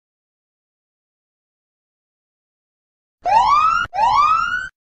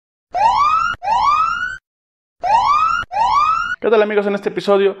¿Qué tal, amigos? En este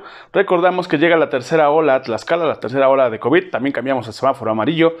episodio recordamos que llega la tercera ola a Tlaxcala, la tercera ola de COVID. También cambiamos el semáforo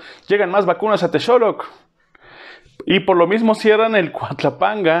amarillo. Llegan más vacunas a Texoloco. Y por lo mismo cierran el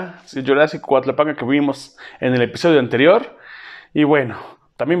Cuatlapanga Jurassic Cuatlapanga que vimos en el episodio anterior. Y bueno,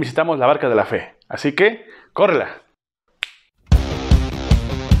 también visitamos la Barca de la Fe. Así que, ¡córrela!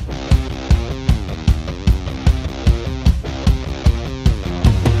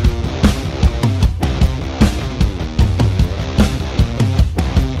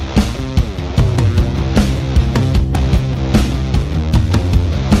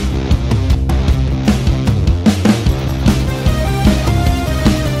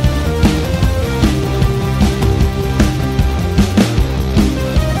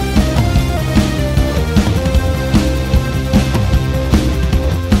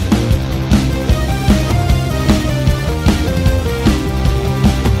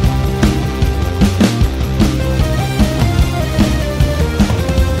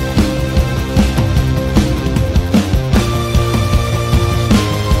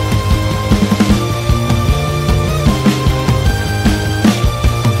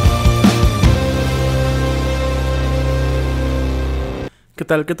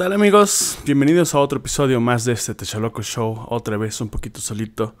 ¿Qué tal, amigos? Bienvenidos a otro episodio más de este Texoloco Show. Otra vez un poquito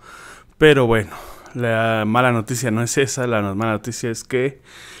solito. Pero bueno, la mala noticia no es esa. La mala noticia es que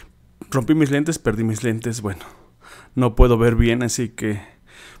rompí mis lentes, perdí mis lentes. Bueno, no puedo ver bien, así que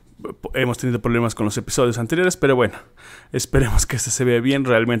hemos tenido problemas con los episodios anteriores. Pero bueno, esperemos que este se vea bien.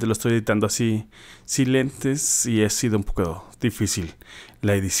 Realmente lo estoy editando así, sin lentes, y ha sido un poco difícil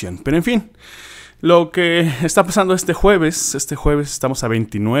la edición. Pero en fin, lo que está pasando este jueves estamos a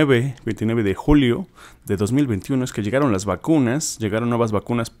 29 de julio de 2021, es que llegaron nuevas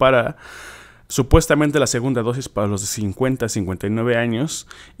vacunas para supuestamente la segunda dosis para los de 50 a 59 años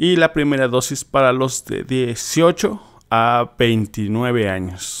y la primera dosis para los de 18 a 29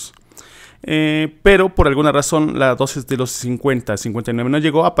 años. Pero por alguna razón la dosis de los 50 a 59 no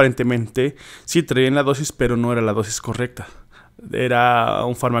llegó. Aparentemente sí traían la dosis, pero no era la dosis correcta. Era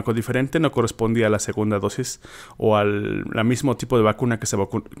un fármaco diferente, no correspondía a la segunda dosis o al mismo tipo de vacuna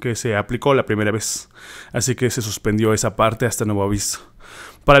que se aplicó la primera vez. Así que se suspendió esa parte hasta nuevo aviso.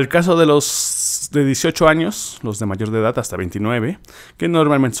 Para el caso de los de 18 años, los de mayor de edad hasta 29, que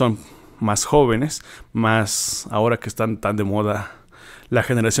normalmente son más jóvenes, más ahora que están tan de moda la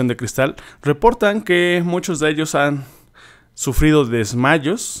generación de cristal, reportan que muchos de ellos han sufrido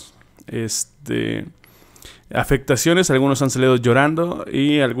desmayos, afectaciones, algunos han salido llorando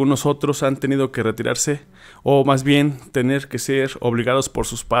y algunos otros han tenido que retirarse o más bien tener que ser obligados por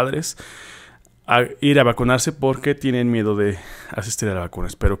sus padres a ir a vacunarse porque tienen miedo de asistir a la vacuna.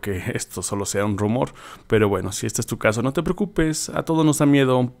 Espero que esto solo sea un rumor, pero bueno, si este es tu caso, no te preocupes, a todos nos da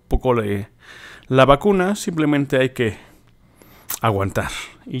miedo un poco la vacuna, simplemente hay que aguantar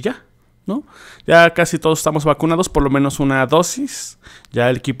y ya, ¿no? Ya casi todos estamos vacunados, por lo menos una dosis. Ya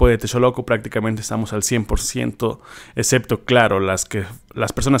el equipo de Texoloco prácticamente estamos al 100%, excepto, claro, las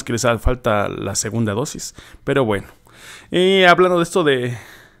personas que les hace falta la segunda dosis. Pero bueno, hablando de esto de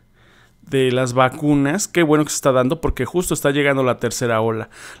las vacunas, qué bueno que se está dando porque justo está llegando la tercera ola.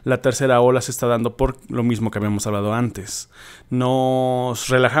 La tercera ola se está dando por lo mismo que habíamos hablado antes. Nos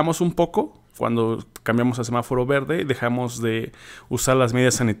relajamos un poco cuando cambiamos a semáforo verde, dejamos de usar las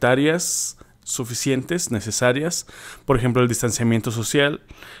medidas sanitarias suficientes, necesarias, por ejemplo el distanciamiento social,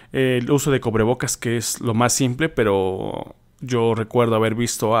 el uso de cubrebocas, que es lo más simple, pero yo recuerdo haber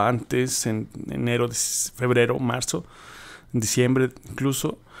visto antes, en enero, febrero, marzo, diciembre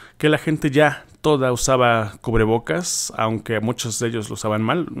incluso, que la gente ya toda usaba cubrebocas, aunque muchos de ellos lo usaban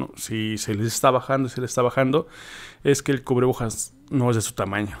mal, ¿no? Si se les está bajando, es que el cubrebocas no es de su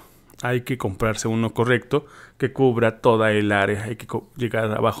tamaño. Hay que comprarse uno correcto que cubra toda el área. Hay que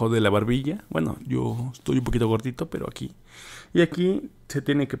llegar abajo de la barbilla. Bueno, yo estoy un poquito gordito, pero aquí. Y aquí se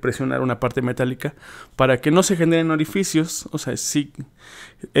tiene que presionar una parte metálica para que no se generen orificios. O sea, sí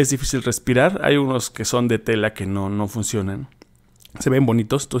es difícil respirar. Hay unos que son de tela que no funcionan. Se ven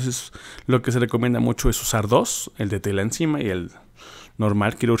bonitos. Entonces lo que se recomienda mucho es usar dos. El de tela encima y el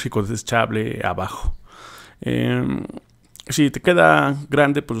normal quirúrgico desechable abajo. Si te queda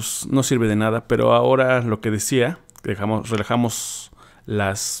grande, pues no sirve de nada. Pero ahora lo que decía, relajamos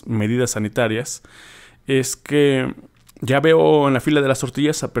las medidas sanitarias, es que ya veo en la fila de las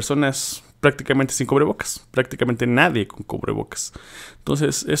tortillas a personas prácticamente sin cubrebocas. Prácticamente nadie con cubrebocas.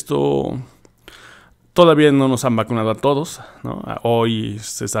 Entonces esto todavía no nos han vacunado a todos, ¿no? Hoy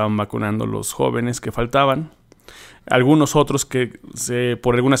se estaban vacunando los jóvenes que faltaban. Algunos otros que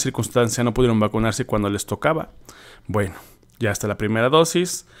por alguna circunstancia no pudieron vacunarse cuando les tocaba. Bueno, ya está la primera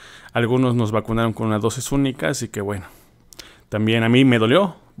dosis. Algunos nos vacunaron con una dosis única, así que bueno, También a mí me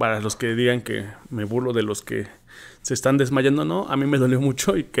dolió. Para los que digan que me burlo de los que se están desmayando, no, a mí me dolió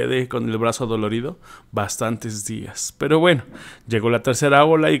mucho y quedé con el brazo dolorido bastantes días. Pero bueno, llegó la tercera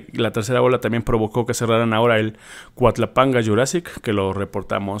ola y la tercera ola también provocó que cerraran ahora el Cuatlapanga Jurassic, que lo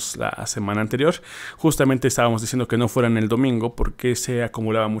reportamos la semana anterior. Justamente estábamos diciendo que no fueran el domingo porque se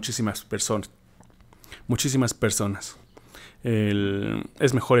acumulaban muchísimas personas.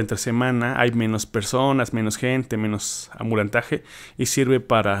 Es mejor entre semana, hay menos personas, menos gente, menos ambulantaje y sirve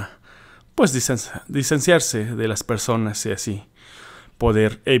para pues distanciarse de las personas y así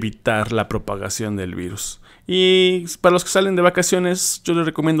poder evitar la propagación del virus. Y para los que salen de vacaciones, yo les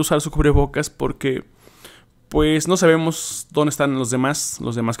recomiendo usar su cubrebocas porque pues no sabemos dónde están los demás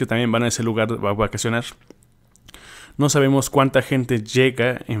que también van a ese lugar a vacacionar. No sabemos cuánta gente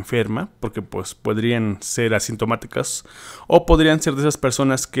llega enferma, porque pues podrían ser asintomáticas o podrían ser de esas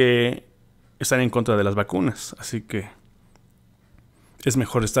personas que están en contra de las vacunas. Así que es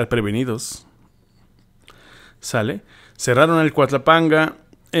mejor estar prevenidos. ¿Sale? Cerraron el Cuatlapanga.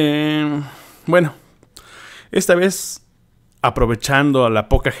 Bueno, esta vez, aprovechando a la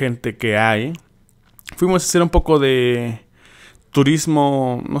poca gente que hay, fuimos a hacer un poco de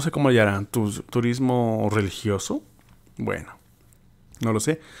turismo, no sé cómo le llaman, turismo religioso. Bueno, no lo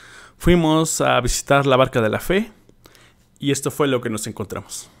sé. Fuimos a visitar la Barca de la Fe y esto fue lo que nos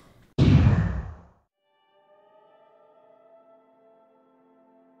encontramos.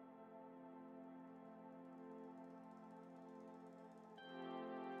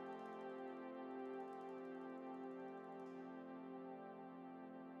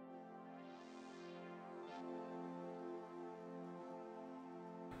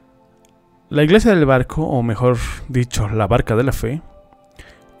 La iglesia del barco, o mejor dicho, la Barca de la Fe,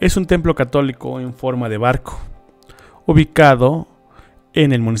 es un templo católico en forma de barco, ubicado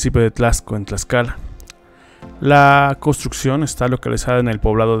en el municipio de Tlaxco, en Tlaxcala. La construcción está localizada en el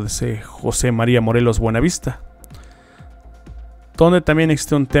poblado de José María Morelos Buenavista, donde también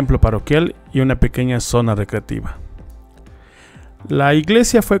existe un templo parroquial y una pequeña zona recreativa. La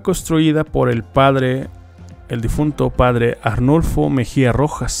iglesia fue construida por el difunto padre Arnulfo Mejía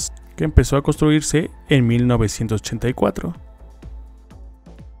Rojas, que empezó a construirse en 1984.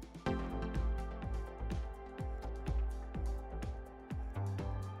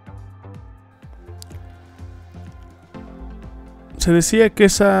 Se decía que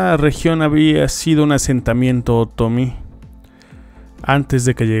esa región había sido un asentamiento otomí antes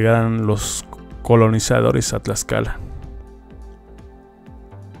de que llegaran los colonizadores a Tlaxcala.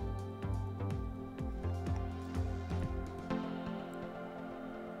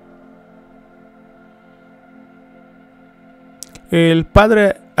 El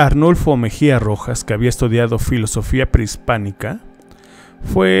padre Arnulfo Mejía Rojas, que había estudiado filosofía prehispánica,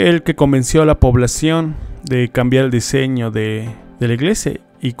 fue el que convenció a la población de cambiar el diseño de la iglesia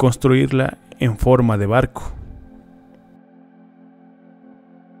y construirla en forma de barco.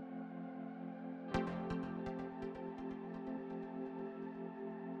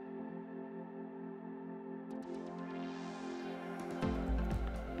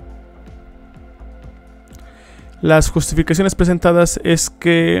 Las justificaciones presentadas es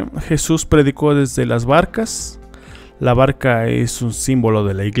que Jesús predicó desde las barcas. La barca es un símbolo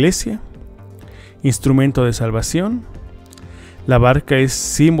de la iglesia, instrumento de salvación. La barca es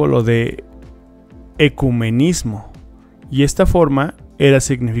símbolo de ecumenismo y esta forma era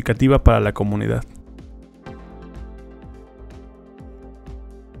significativa para la comunidad.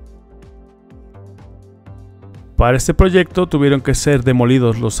 Para este proyecto tuvieron que ser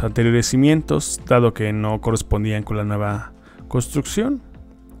demolidos los anteriores cimientos, dado que no correspondían con la nueva construcción.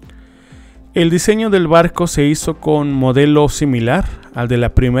 El diseño del barco se hizo con modelo similar al de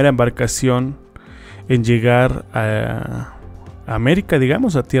la primera embarcación en llegar a América,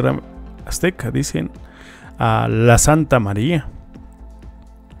 digamos, a tierra azteca, dicen, a la Santa María.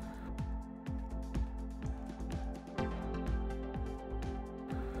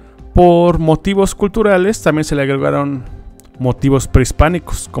 Por motivos culturales también se le agregaron motivos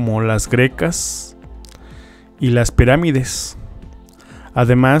prehispánicos como las grecas y las pirámides,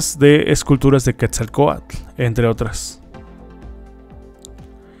 además de esculturas de Quetzalcóatl, entre otras.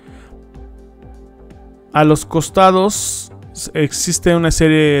 A los costados existe una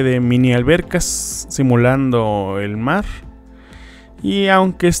serie de mini albercas simulando el mar y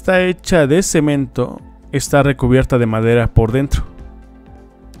aunque está hecha de cemento, está recubierta de madera por dentro,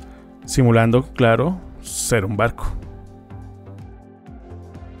 simulando, claro, ser un barco.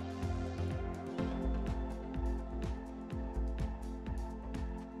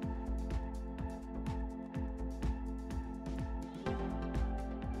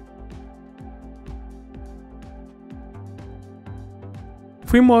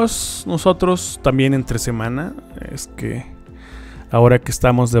 fuimos nosotros también entre semana. Es que ahora que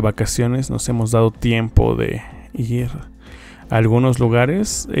estamos de vacaciones nos hemos dado tiempo de ir a algunos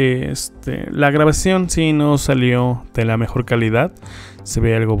lugares. La grabación sí no salió de la mejor calidad. Se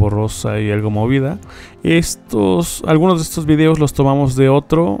ve algo borrosa y algo movida. Algunos de estos videos los tomamos de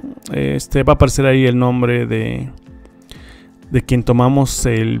otro. Va a aparecer ahí el nombre de quien tomamos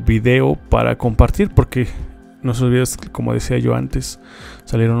el video para compartir, porque nuestros videos, como decía yo antes,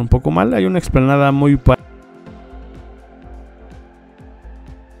 salieron un poco mal. Hay una explanada muy padre.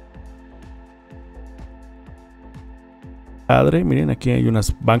 Miren, aquí hay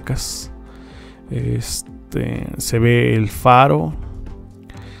unas bancas. Se ve el faro.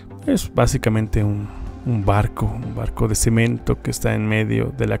 Es básicamente un barco de cemento que está en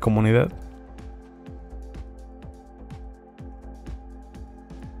medio de la comunidad.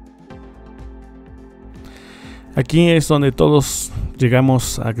 Aquí es donde todos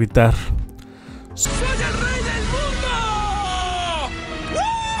llegamos a gritar: ¡Soy el rey del mundo!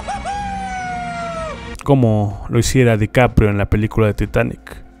 Como lo hiciera DiCaprio en la película de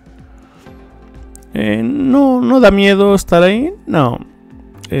Titanic. No da miedo estar ahí, no.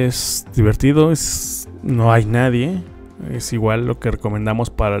 Es divertido, no hay nadie. Es igual lo que recomendamos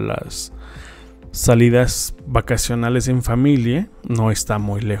para las salidas vacacionales en familia. No está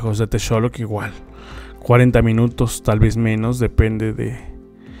muy lejos de Texoloco, igual 40 minutos, tal vez menos, depende de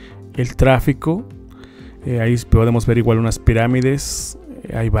el tráfico. Ahí podemos ver igual unas pirámides.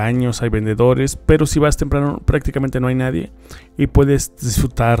 Hay baños, hay vendedores, pero si vas temprano prácticamente no hay nadie y puedes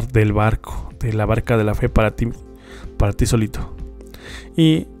disfrutar del barco, de la barca de la fe para ti solito.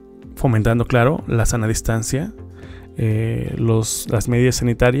 Y fomentando, claro, la sana distancia, las medidas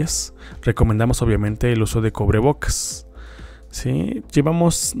sanitarias. Recomendamos obviamente el uso de cubrebocas. ¿Sí?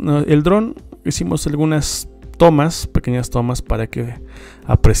 Llevamos el dron, hicimos algunas pequeñas tomas para que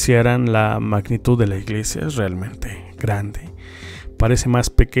apreciaran la magnitud de la iglesia. Es realmente grande. Parece más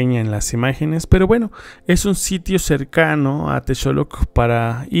pequeña en las imágenes, pero bueno, es un sitio cercano a Texoloco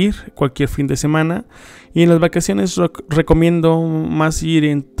para ir cualquier fin de semana. Y en las vacaciones recomiendo más ir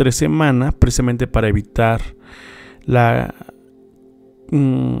entre semana, precisamente para evitar la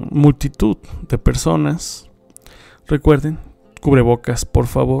multitud de personas. Recuerden, cubrebocas, por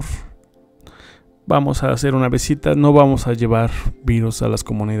favor. Vamos a hacer una visita, no vamos a llevar virus a las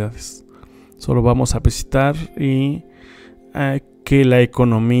comunidades. Solo vamos a visitar y que la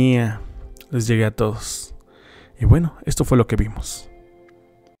economía les llegue a todos. Y bueno, esto fue lo que vimos.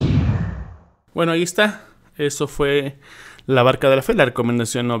 Bueno, ahí está. Eso fue la barca de la fe. La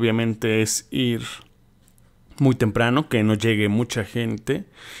recomendación obviamente es ir muy temprano, que no llegue mucha gente,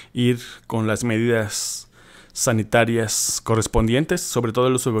 ir con las medidas sanitarias correspondientes, sobre todo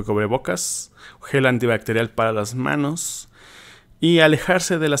el uso de cubrebocas, gel antibacterial para las manos y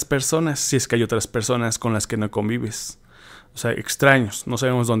alejarse de las personas si es que hay otras personas con las que no convives. O sea, extraños, no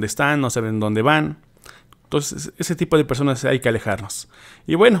sabemos dónde están, no saben dónde van. Entonces, ese tipo de personas hay que alejarnos.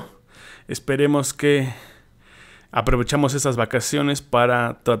 Y bueno, esperemos que aprovechamos estas vacaciones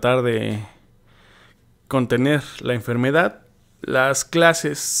para tratar de contener la enfermedad. Las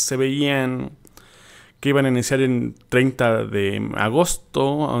clases se veían que iban a iniciar el 30 de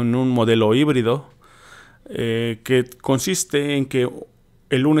agosto en un modelo híbrido que consiste en que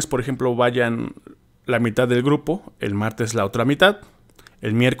el lunes, por ejemplo, vayan la mitad del grupo, el martes la otra mitad,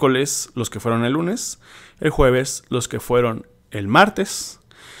 el miércoles los que fueron el lunes, el jueves los que fueron el martes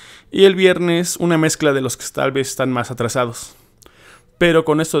y el viernes una mezcla de los que tal vez están más atrasados. Pero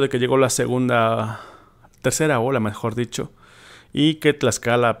con esto de que llegó la tercera ola, mejor dicho, y que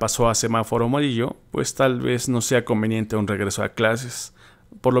Tlaxcala pasó a semáforo amarillo, pues tal vez no sea conveniente un regreso a clases,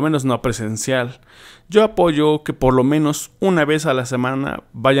 por lo menos no presencial. Yo apoyo que por lo menos una vez a la semana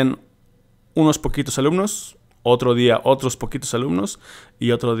vayan unos poquitos alumnos, otro día otros poquitos alumnos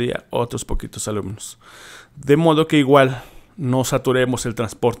y otro día otros poquitos alumnos. De modo que igual no saturemos el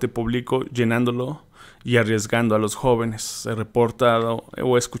transporte público llenándolo y arriesgando a los jóvenes. He reportado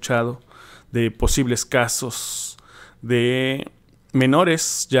o he escuchado de posibles casos de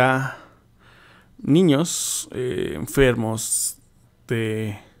menores, ya niños enfermos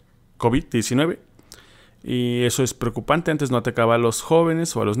de COVID-19. Y eso es preocupante. Antes no atacaba a los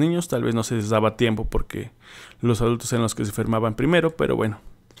jóvenes o a los niños. Tal vez no se les daba tiempo porque los adultos eran los que se enfermaban primero. Pero bueno,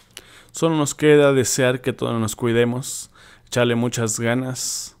 solo nos queda desear que todos nos cuidemos, echarle muchas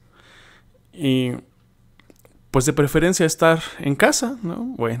ganas y pues de preferencia estar en casa, ¿no?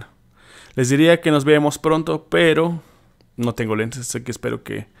 Bueno, les diría que nos veamos pronto, pero no tengo lentes. Así que espero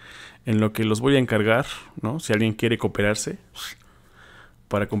que en lo que los voy a encargar, ¿no? Si alguien quiere cooperarse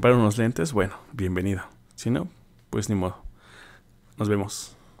para comprar unos lentes, bueno, bienvenido. Si no, pues ni modo. Nos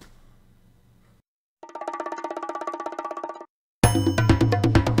vemos.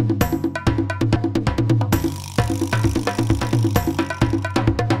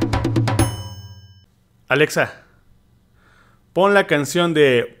 Alexa, pon la canción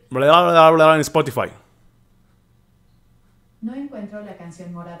de bla bla bla en Spotify. No encuentro la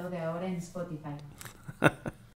canción Morado de ahora en Spotify.